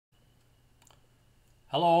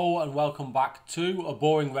Hello and welcome back to A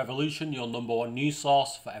Boring Revolution, your #1 news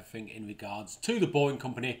source for everything in regards to the Boring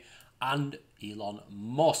Company and Elon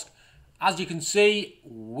Musk. As you can see,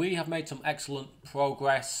 we have made some excellent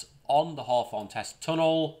progress on the Hawthorne Test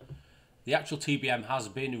Tunnel. The actual TBM has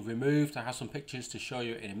been removed. I have some pictures to show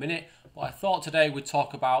you in a minute, but I thought today we'd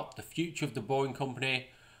talk about the future of the Boring Company,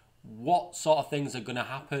 what sort of things are going to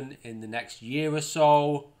happen in the next year or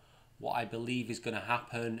so, what I believe is going to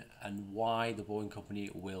happen, and why the Boring Company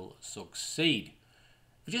will succeed.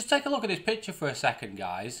 If we just take a look at this picture for a second,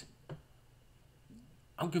 guys,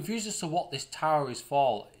 I'm confused as to what this tower is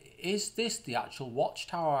for. Is this the actual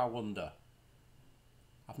watchtower, I wonder?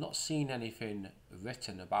 I've not seen anything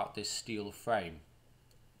written about this steel frame,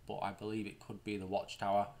 but I believe it could be the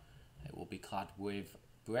watchtower. It will be clad with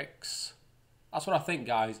bricks. That's what I think,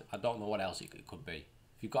 guys. I don't know what else it could be.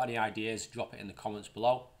 If you've got any ideas, drop it in the comments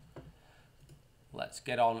below. Let's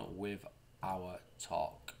get on with our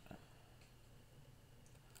talk.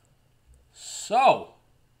 So,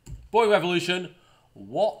 Boring Revolution,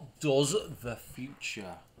 what does the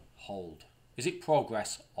future hold? Is it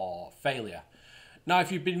progress or failure? Now,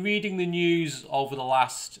 if you've been reading the news over the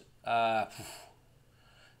last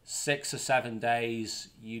 6 or 7 days,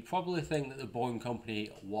 you'd probably think that the Boring Company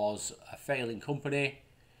was a failing company,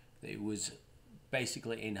 that it was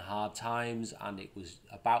basically in hard times and it was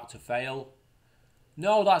about to fail.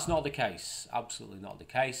 No, that's not the case. Absolutely not the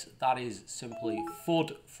case. That is simply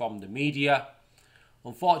FUD from the media.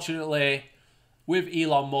 Unfortunately, with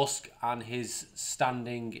Elon Musk and his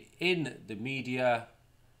standing in the media,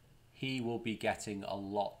 he will be getting a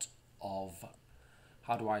lot of,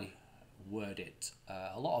 how do I word it,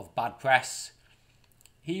 a lot of bad press.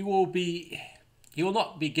 He will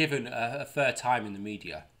not be given a fair time in the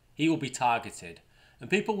media. He will be targeted, and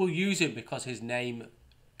people will use him because his name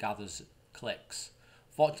gathers clicks.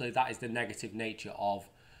 Fortunately, that is the negative nature of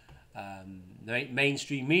the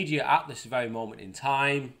mainstream media at this very moment in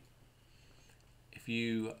time. If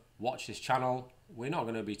you watch this channel, we're not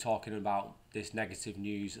going to be talking about this negative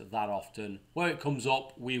news that often. Where it comes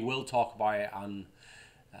up, we will talk about it and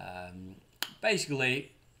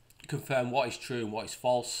basically confirm what is true and what is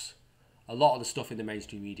false. A lot of the stuff in the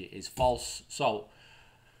mainstream media is false. So,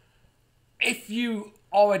 if you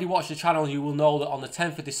already watched the channel, you will know that on the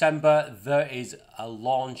 10th of December, there is a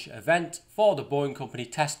launch event for the Boring Company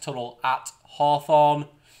test tunnel at Hawthorne.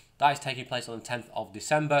 That is taking place on the 10th of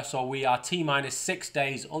December. So we are T-minus 6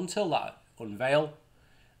 days until that unveil.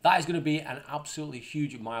 That is going to be an absolutely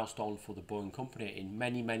huge milestone for the Boring Company in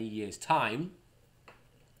many, many years' time.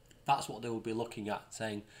 That's what they will be looking at,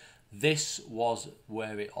 saying this was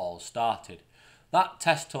where it all started. That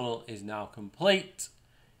test tunnel is now complete.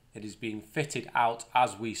 It is being fitted out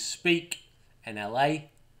as we speak in LA.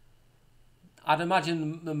 I'd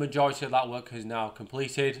imagine the majority of that work is now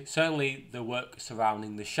completed. Certainly the work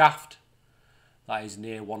surrounding the shaft that is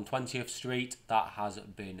near 120th Street, that has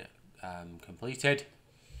been completed.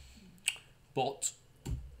 But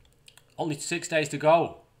only 6 days to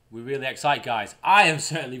go. We're really excited, guys. I am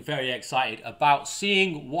certainly very excited about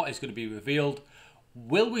seeing what is going to be revealed.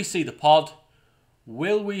 Will we see the pod?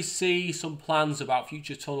 Will we see some plans about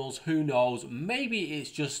future tunnels? Who knows? Maybe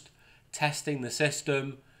it's just testing the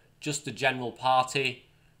system, just the general party.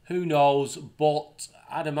 Who knows? But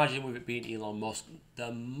I'd imagine with it being Elon Musk,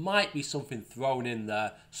 there might be something thrown in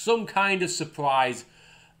there. Some kind of surprise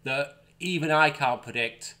that even I can't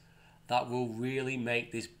predict that will really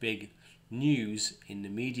make this big news in the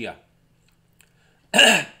media.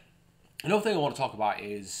 Another thing I want to talk about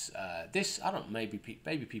is this. I don't know, maybe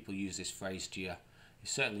people use this phrase to you. You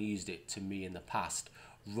certainly used it to me in the past.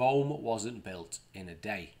 Rome wasn't built in a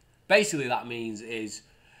day. Basically, that means is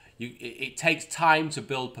it takes time to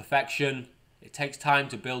build perfection. It takes time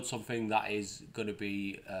to build something that is going to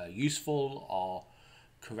be useful or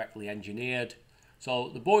correctly engineered. So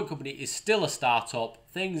the Boring Company is still a startup.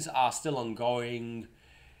 Things are still ongoing.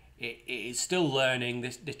 It is still learning.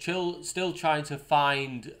 They're still trying to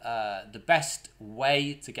find the best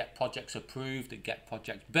way to get projects approved and get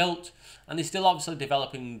projects built. And they're still obviously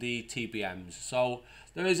developing the TBMs. So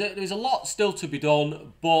there's a lot still to be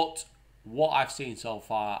done. But what I've seen so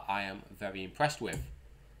far, I am very impressed with.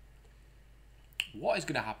 What is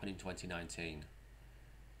going to happen in 2019?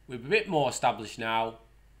 We're a bit more established now.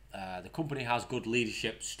 The company has good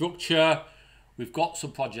leadership structure. We've got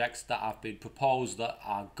some projects that have been proposed that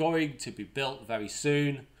are going to be built very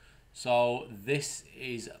soon. So this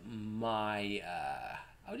is my,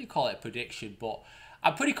 how do you call it, a prediction? But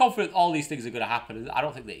I'm pretty confident all these things are going to happen. I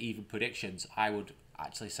don't think they're even predictions. I would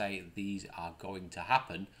actually say these are going to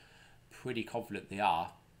happen. Pretty confident they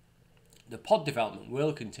are. the pod development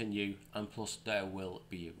will continue, and plus there will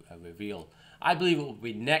be a reveal. I believe it will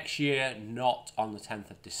be next year, not on the 10th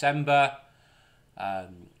of December.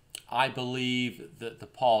 I believe that the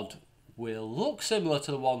pod will look similar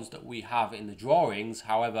to the ones that we have in the drawings.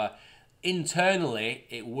 However, internally,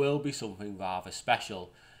 it will be something rather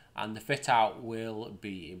special, and the fit out will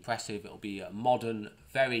be impressive. It will be modern,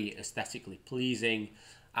 very aesthetically pleasing,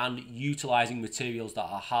 and utilising materials that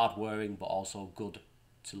are hard wearing but also good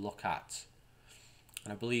to look at.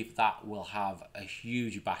 And I believe that will have a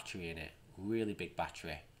huge battery in it, really big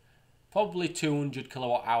battery. Probably 200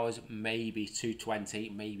 kilowatt hours, maybe 220,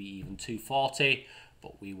 maybe even 240,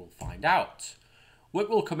 but we will find out. Work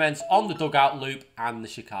will commence on the Dugout Loop and the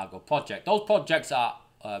Chicago project. Those projects are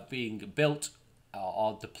being built,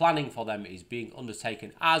 or the planning for them is being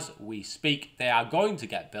undertaken as we speak. They are going to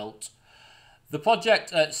get built. The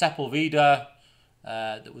project at Sepulveda,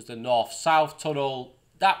 that was the north-south tunnel,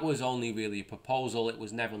 that was only really a proposal. It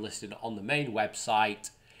was never listed on the main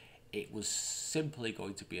website. It was simply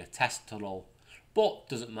going to be a test tunnel, but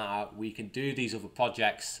doesn't matter. We can do these other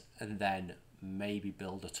projects and then maybe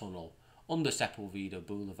build a tunnel under Sepulveda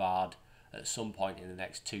Boulevard at some point in the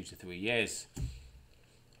next 2 to 3 years.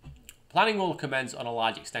 Planning will commence on a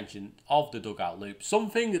large extension of the Dugout Loop.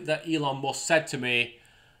 Something that Elon Musk said to me,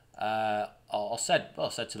 or said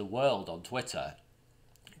to the world on Twitter,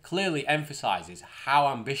 clearly emphasises how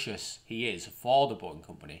ambitious he is for the Boeing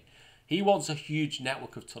company. He wants a huge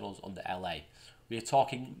network of tunnels under LA. We are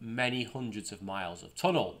talking many hundreds of miles of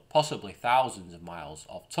tunnel, possibly thousands of miles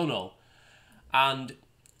of tunnel. And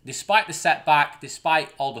despite the setback,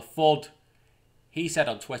 despite all the FUD, he said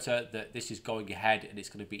on Twitter that this is going ahead and it's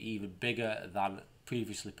going to be even bigger than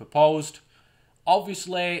previously proposed.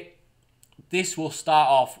 Obviously, this will start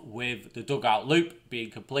off with the Dugout Loop being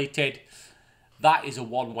completed. That is a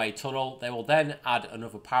one-way tunnel. They will then add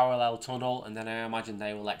another parallel tunnel, and then I imagine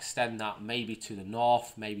they will extend that maybe to the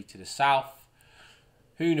north, maybe to the south.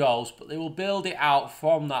 Who knows? But they will build it out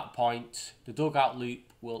from that point. The Dugout Loop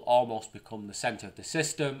will almost become the centre of the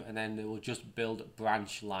system, and then they will just build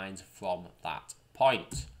branch lines from that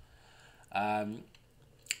point.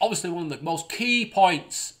 Obviously, one of the most key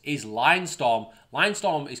points is Linestorm.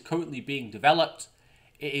 Linestorm is currently being developed.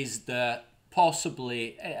 It is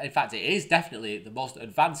possibly, in fact, it is definitely the most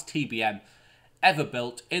advanced TBM ever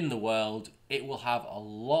built in the world. It will have a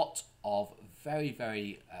lot of very,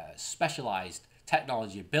 very specialized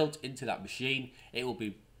technology built into that machine. It will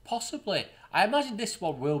be possibly, I imagine this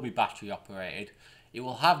one will be battery operated. It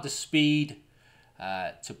will have the speed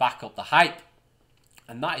to back up the hype,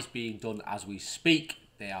 and that is being done as we speak.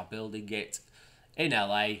 They are building it in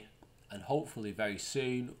LA, and hopefully very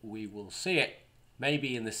soon we will see it.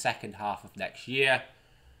 Maybe in the second half of next year,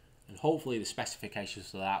 and hopefully the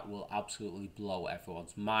specifications for that will absolutely blow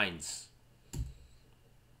everyone's minds.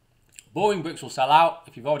 Boeing bricks will sell out,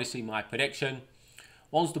 if you've already seen my prediction.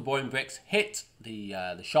 Once the Boeing bricks hit the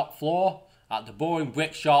shop floor at the Boeing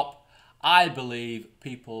brick shop, I believe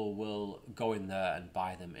people will go in there and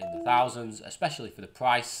buy them in the thousands, especially for the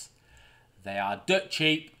price. They are dirt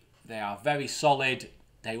cheap, they are very solid,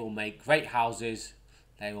 they will make great houses.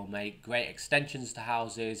 They will make great extensions to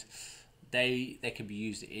houses. They can be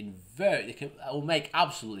used in will make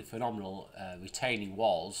absolutely phenomenal retaining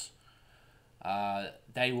walls.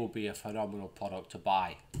 They will be a phenomenal product to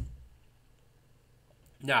buy.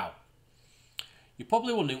 Now, you're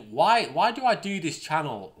probably wondering, why do I do this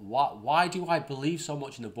channel? Why do I believe so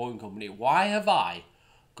much in the Boeing company? Why have I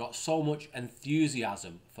got so much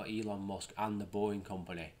enthusiasm for Elon Musk and the Boeing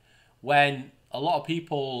company, when a lot of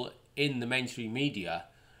people in the mainstream media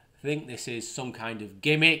think this is some kind of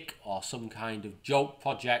gimmick or some kind of joke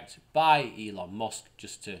project by Elon Musk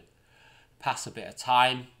just to pass a bit of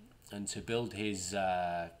time and to build his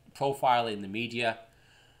profile in the media?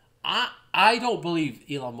 I don't believe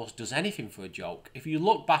Elon Musk does anything for a joke. If you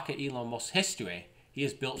look back at Elon Musk's history, he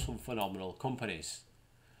has built some phenomenal companies.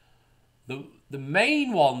 The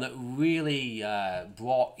main one that really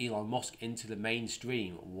brought Elon Musk into the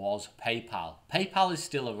mainstream was PayPal. PayPal is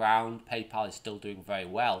still around. PayPal is still doing very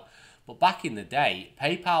well. But back in the day,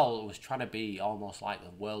 PayPal was trying to be almost like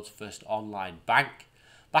the world's first online bank.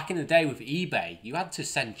 Back in the day with eBay, you had to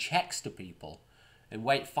send checks to people and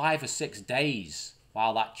wait 5 or 6 days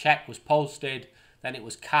while that check was posted. Then it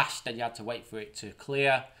was cashed, then you had to wait for it to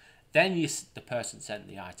clear. Then the person sent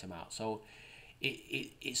the item out. So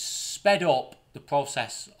it sped up the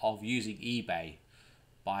process of using eBay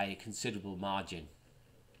by a considerable margin.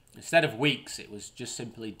 Instead of weeks, it was just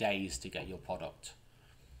simply days to get your product.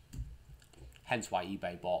 Hence why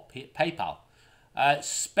eBay bought PayPal.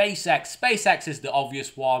 SpaceX is the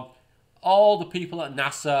obvious one. All the people at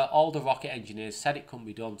NASA, all the rocket engineers said it couldn't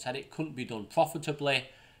be done, said it couldn't be done profitably.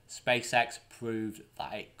 SpaceX proved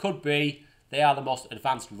that it could be. They are the most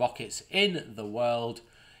advanced rockets in the world.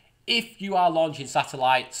 If you are launching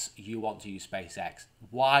satellites, you want to use SpaceX.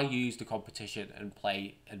 Why use the competition and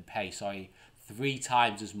pay 3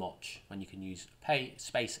 times as much when you can pay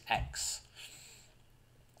SpaceX?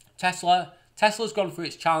 Tesla's gone through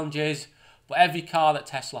its challenges, but every car that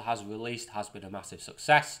Tesla has released has been a massive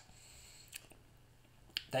success.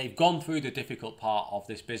 They've gone through the difficult part of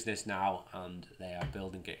this business now, and they are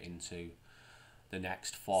building it into the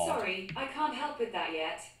next Ford. Sorry, I can't help with that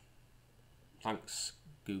yet. Thanks,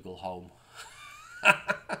 Google Home.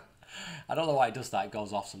 I don't know why it does that. It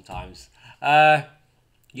goes off sometimes.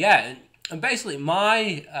 Yeah, and basically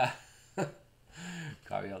my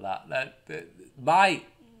carry on that.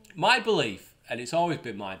 My belief, and it's always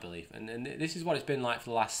been my belief, and this is what it's been like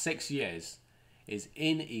for the last 6 years, is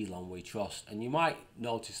in Elon we trust. And you might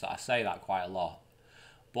notice that I say that quite a lot.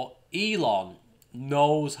 But Elon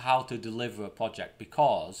knows how to deliver a project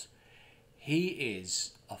because he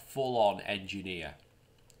is a full-on engineer.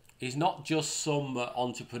 He's not just some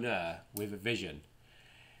entrepreneur with a vision.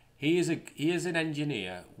 He is an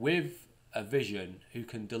engineer with a vision who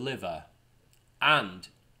can deliver, and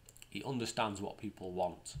he understands what people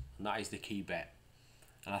want. And that is the key bit.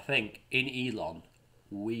 And I think in Elon,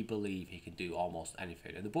 we believe he can do almost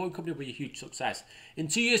anything. And the Boeing company will be a huge success. In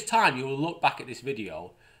 2 years' time, you will look back at this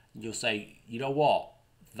video and you'll say, you know what?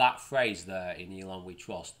 That phrase there, in Elon we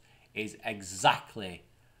trust, is exactly,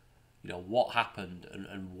 what happened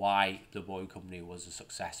and why the Boeing company was a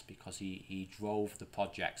success, because he drove the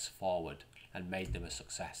projects forward and made them a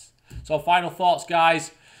success. So final thoughts,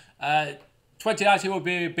 guys. 2019 will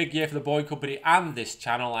be a big year for the Boeing company and this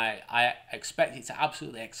channel. I expect it to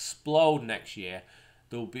absolutely explode next year.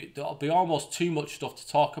 There'll be almost too much stuff to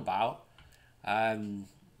talk about. I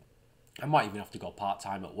might even have to go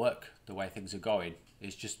part-time at work the way things are going.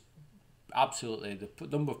 It's just absolutely the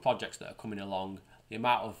number of projects that are coming along. The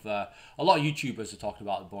amount of a lot of YouTubers are talking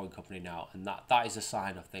about the Boeing company now, and that is a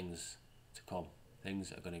sign of things to come.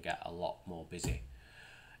 Things are going to get a lot more busy.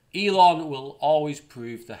 Elon will always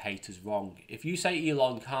prove the haters wrong. If you say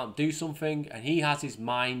Elon can't do something and he has his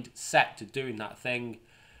mind set to doing that thing,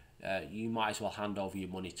 you might as well hand over your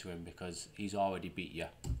money to him, because he's already beat you.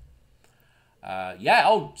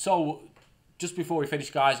 So just before we finish,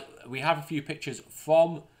 guys, we have a few pictures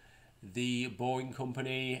from the Boeing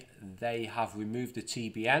company. They have removed the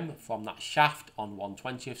TBM from that shaft on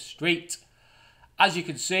 120th Street. As you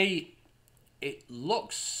can see, it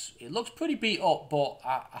looks pretty beat up, but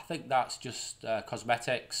I think that's just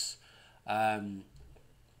cosmetics.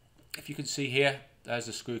 If you can see here, there's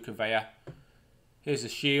the screw conveyor. Here's the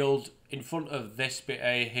shield. In front of this bit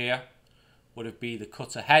here would have been the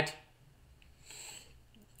cutter head.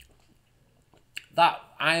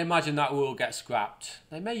 I imagine that will get scrapped.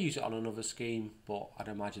 They may use it on another scheme, but I'd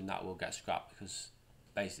imagine that will get scrapped because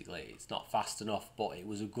basically it's not fast enough. But it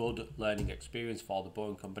was a good learning experience for the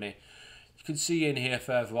Boeing company. You can see in here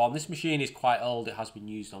further on, this machine is quite old. It has been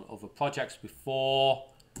used on other projects before.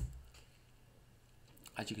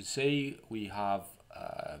 As you can see, we have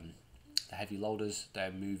the heavy loaders.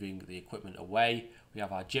 They're moving the equipment away. We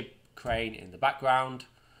have our jib crane in the background.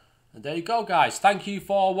 And there you go, guys. Thank you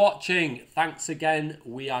for watching. Thanks again.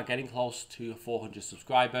 We are getting close to 400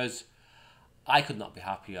 subscribers. I could not be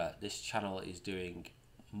happier. This channel is doing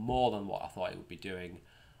more than what I thought it would be doing.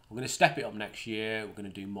 I'm going to step it up next year. We're going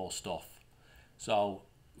to do more stuff. So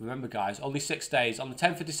remember, guys, only 6 days. On the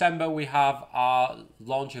 10th of December, we have our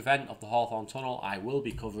launch event of the Hawthorne Tunnel. I will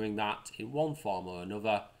be covering that in one form or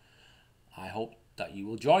another. I hope that you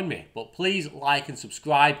will join me. But please like and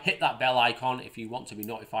subscribe. Hit that bell icon if you want to be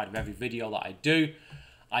notified of every video that I do.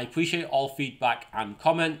 I appreciate all feedback and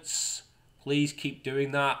comments. Please keep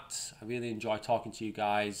doing that. I really enjoy talking to you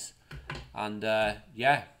guys. And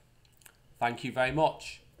yeah, thank you very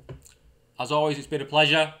much. As always, it's been a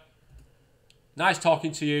pleasure. Nice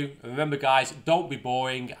talking to you. And remember, guys, don't be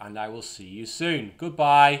boring, and I will see you soon.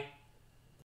 Goodbye.